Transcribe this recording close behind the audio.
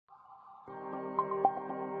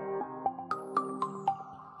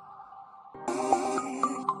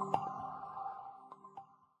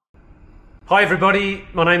Hi everybody,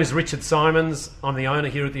 my name is Richard Simons. I'm the owner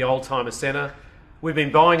here at the Oldtimer Centre. We've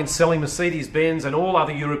been buying and selling Mercedes-Benz and all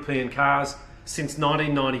other European cars since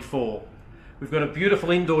 1994. We've got a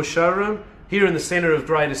beautiful indoor showroom here in the centre of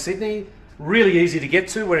Greater Sydney. Really easy to get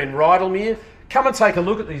to, we're in Rydalmere. Come and take a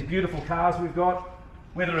look at these beautiful cars we've got.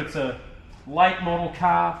 Whether it's a late model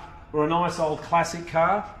car or a nice old classic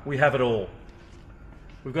car, we have it all.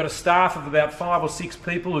 We've got a staff of about 5 or 6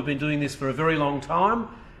 people who've been doing this for a very long time.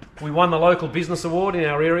 We won the local business award in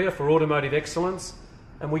our area for automotive excellence,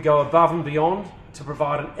 and we go above and beyond to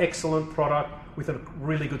provide an excellent product with a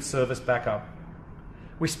really good service backup.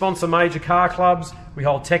 We sponsor major car clubs, we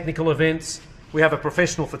hold technical events, we have a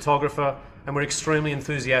professional photographer, and we're extremely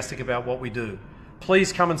enthusiastic about what we do.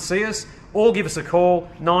 Please come and see us, or give us a call,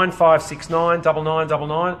 9569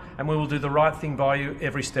 9999, and we will do the right thing by you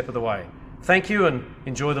every step of the way. Thank you and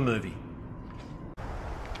enjoy the movie.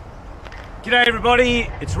 G'day everybody,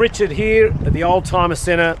 it's Richard here at the Oldtimer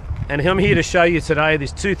Centre, and I'm here to show you today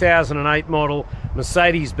this 2008 model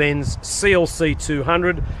Mercedes-Benz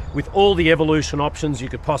CLC200 with all the evolution options you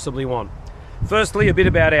could possibly want. Firstly, a bit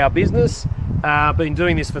about our business. Been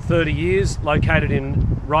doing this for 30 years, located in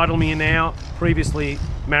Rydalmere now, previously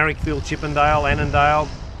Marrickville, Chippendale, Annandale,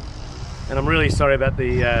 and I'm really sorry about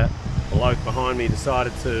the bloke behind me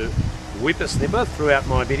decided to whippersnipper throughout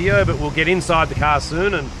my video, but we'll get inside the car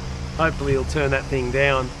soon and hopefully he'll turn that thing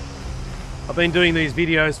down. I've been doing these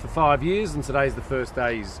videos for 5 years and today's the first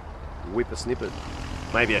day he's whippersnippered.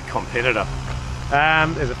 Maybe a competitor.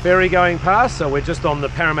 There's a ferry going past, so we're just on the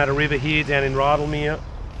Parramatta River here down in Rydalmere.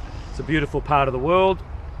 It's a beautiful part of the world.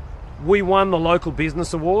 We won the local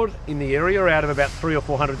business award in the area out of about 300 or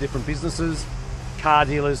 400 different businesses, car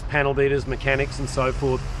dealers, panel beaters, mechanics and so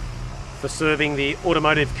forth, for serving the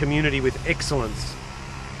automotive community with excellence.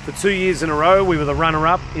 For 2 years in a row, we were the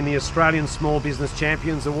runner-up in the Australian Small Business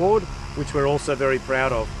Champions Award, which we're also very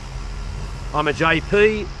proud of. I'm a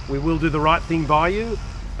JP, we will do the right thing by you.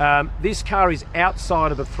 This car is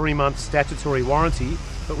outside of a 3-month statutory warranty,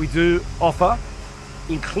 but we do offer,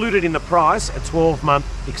 included in the price, a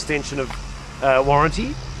 12-month extension of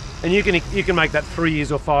warranty. And you can make that 3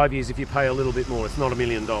 years or 5 years if you pay a little bit more. It's not $1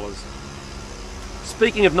 million.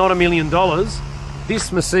 Speaking of not $1 million,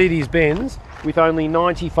 this Mercedes-Benz with only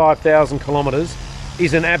 95,000 kilometres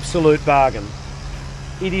is an absolute bargain.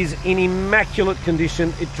 It is in immaculate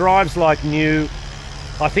condition, it drives like new.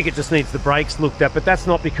 I think it just needs the brakes looked at, but that's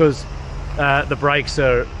not because the brakes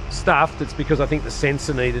are stuffed, it's because I think the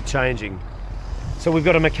sensor needed changing. So we've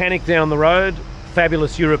got a mechanic down the road,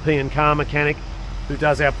 fabulous European car mechanic who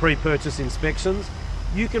does our pre-purchase inspections.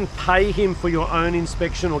 You can pay him for your own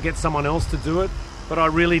inspection or get someone else to do it, but I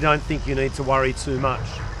really don't think you need to worry too much.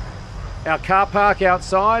 Our car park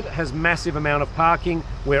outside has massive amount of parking.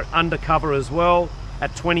 We're undercover as well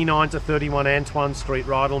at 29 to 31 Antoine Street,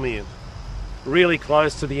 Rydalmere. Really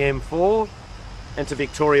close to the M4 and to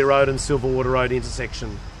Victoria Road and Silverwater Road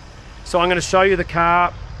intersection. So I'm going to show you the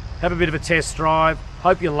car, have a bit of a test drive,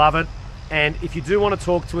 hope you love it, and if you do want to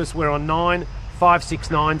talk to us, we're on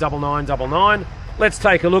 9569 9999. Let's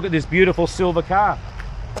take a look at this beautiful silver car.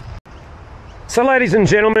 So ladies and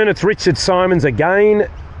gentlemen, it's Richard Simons again.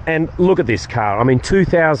 And look at this car. I mean,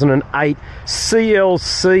 2008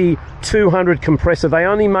 CLC200 compressor. They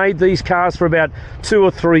only made these cars for about 2 or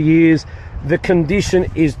 3 years. The condition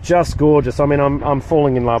is just gorgeous. I mean, I'm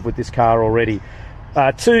falling in love with this car already.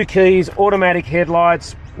 2 keys, automatic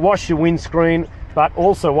headlights, wash your windscreen, but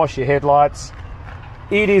also wash your headlights.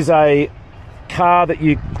 It is a car that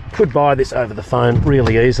you could buy this over the phone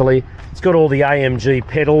really easily. It's got all the AMG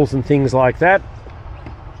pedals and things like that.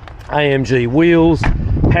 AMG wheels,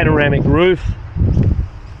 panoramic roof.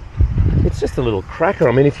 It's just a little cracker.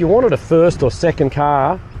 I mean, if you wanted a first or second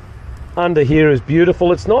car, under here is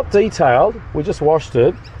beautiful. It's not detailed, we just washed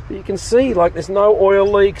it, but you can see like there's no oil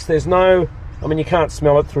leaks, there's no, I mean, you can't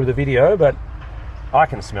smell it through the video, but I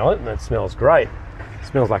can smell it and it smells great. It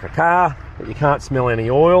smells like a car, but you can't smell any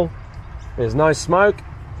oil. There's no smoke,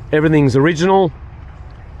 everything's original.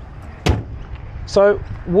 So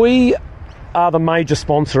we are the major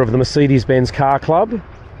sponsor of the Mercedes-Benz Car Club.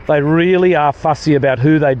 They really are fussy about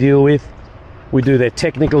who they deal with. We do their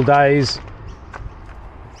technical days.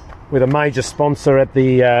 We're a major sponsor at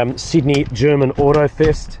the Sydney German Auto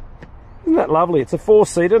Fest. Isn't that lovely? It's a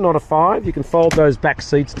 4-seater, not a 5. You can fold those back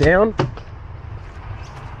seats down.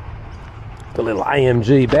 The little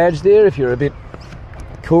AMG badge there if you're a bit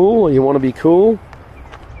cool or you want to be cool.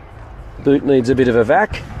 Boot needs a bit of a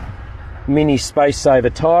vac. Mini space saver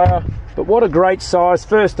tyre. But what a great size,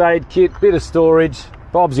 first aid kit, bit of storage,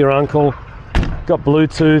 Bob's your uncle, got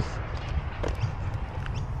Bluetooth.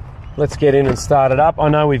 Let's get in and start it up. I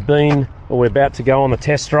know we've been Well, we're about to go on the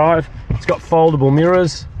test drive. It's got foldable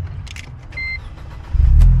mirrors.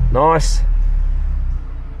 Nice.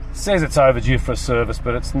 It says it's overdue for a service,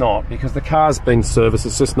 but it's not, because the car's been serviced.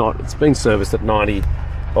 It's just not. It's been serviced at 90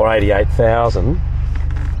 or 88,000.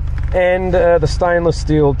 And the stainless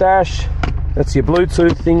steel dash. That's your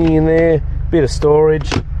Bluetooth thingy in there. Bit of storage.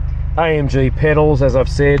 AMG pedals, as I've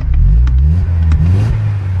said.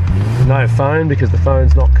 No phone because the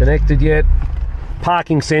phone's not connected yet.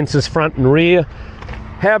 Parking sensors front and rear.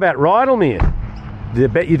 How about Rydalmere? I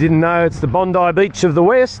bet you didn't know it's the Bondi Beach of the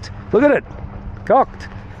West. Look at it. Cocked.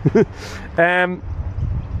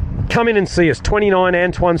 Come in and see us, 29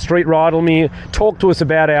 Antoine Street, Rydalmere. Talk to us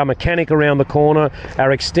about our mechanic around the corner,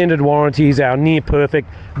 our extended warranties, our near perfect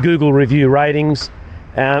Google review ratings.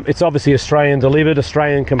 It's obviously Australian delivered,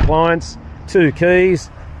 Australian compliance, 2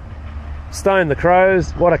 keys. Stone the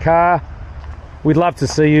Crows, what a car. We'd love to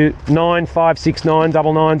see you. 9569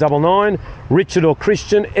 9999. Richard or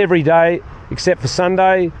Christian every day except for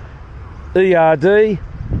Sunday. ERD.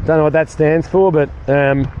 Don't know what that stands for, but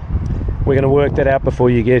we're going to work that out before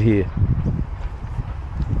you get here.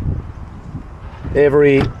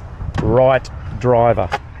 Every right driver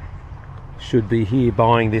should be here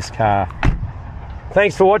buying this car.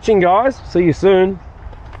 Thanks for watching, guys. See you soon.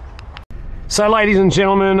 So, ladies and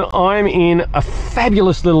gentlemen, I'm in a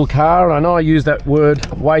fabulous little car. I know I use that word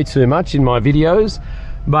way too much in my videos,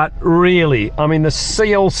 but really, I'm in the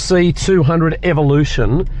CLC200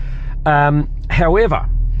 Evolution. However,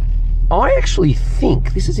 I actually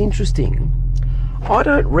think, this is interesting, I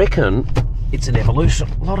don't reckon it's an Evolution.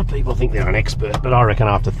 A lot of people think they're an expert, but I reckon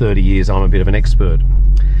after 30 years I'm a bit of an expert.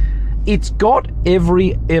 It's got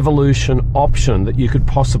every Evolution option that you could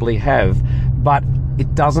possibly have, but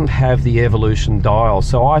it doesn't have the Evolution dial.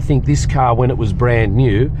 So I think this car, when it was brand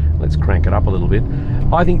new, let's crank it up a little bit.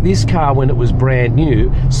 I think this car, when it was brand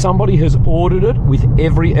new, somebody has ordered it with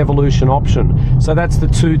every Evolution option. So that's the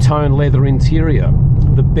 2-tone leather interior,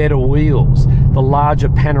 the better wheels, the larger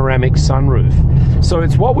panoramic sunroof. So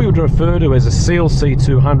it's what we would refer to as a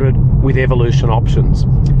CLC200 with Evolution options.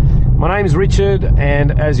 My name's Richard,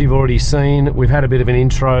 and as you've already seen, we've had a bit of an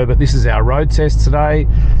intro, but this is our road test today.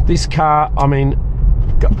 This car, I mean,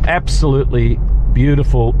 absolutely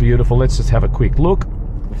beautiful, beautiful. Let's just have a quick look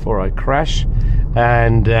before I crash.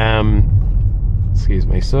 And excuse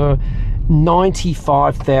me, sir,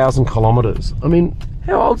 95,000 kilometers. I mean,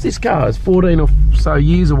 how old's this car? It's 14 or so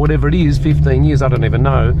years or whatever it is, 15 years, I don't even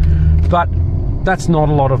know. But that's not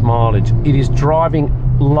a lot of mileage. It is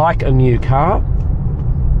driving like a new car.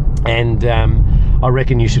 And I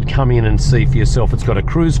reckon you should come in and see for yourself. It's got a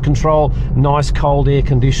cruise control, nice cold air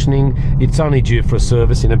conditioning. It's only due for a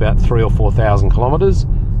service in about 3,000 or 4,000 kilometres.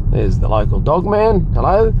 There's the local dog man,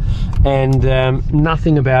 hello. And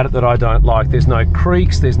nothing about it that I don't like. There's no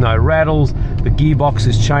creaks, there's no rattles. The gearbox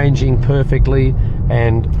is changing perfectly.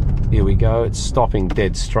 And here we go, it's stopping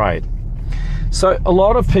dead straight. So a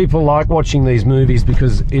lot of people like watching these movies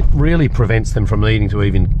because it really prevents them from needing to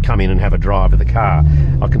even come in and have a drive of the car.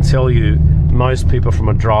 I can tell you, most people from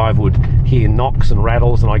a drive would hear knocks and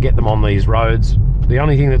rattles, and I get them on these roads. The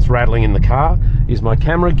only thing that's rattling in the car is my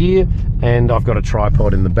camera gear, and I've got a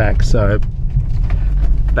tripod in the back, so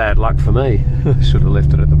bad luck for me. Should have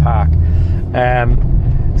left it at the park.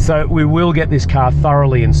 So we will get this car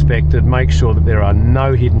thoroughly inspected, make sure that there are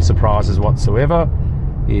no hidden surprises whatsoever.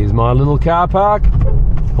 Here's my little car park,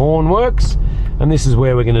 horn works, and this is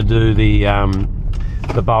where we're going to do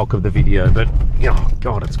the bulk of the video. But oh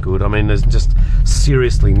God, it's good. I mean, there's just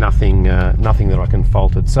seriously nothing nothing that I can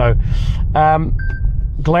fault it. So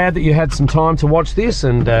glad that you had some time to watch this,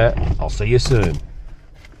 and I'll see you soon.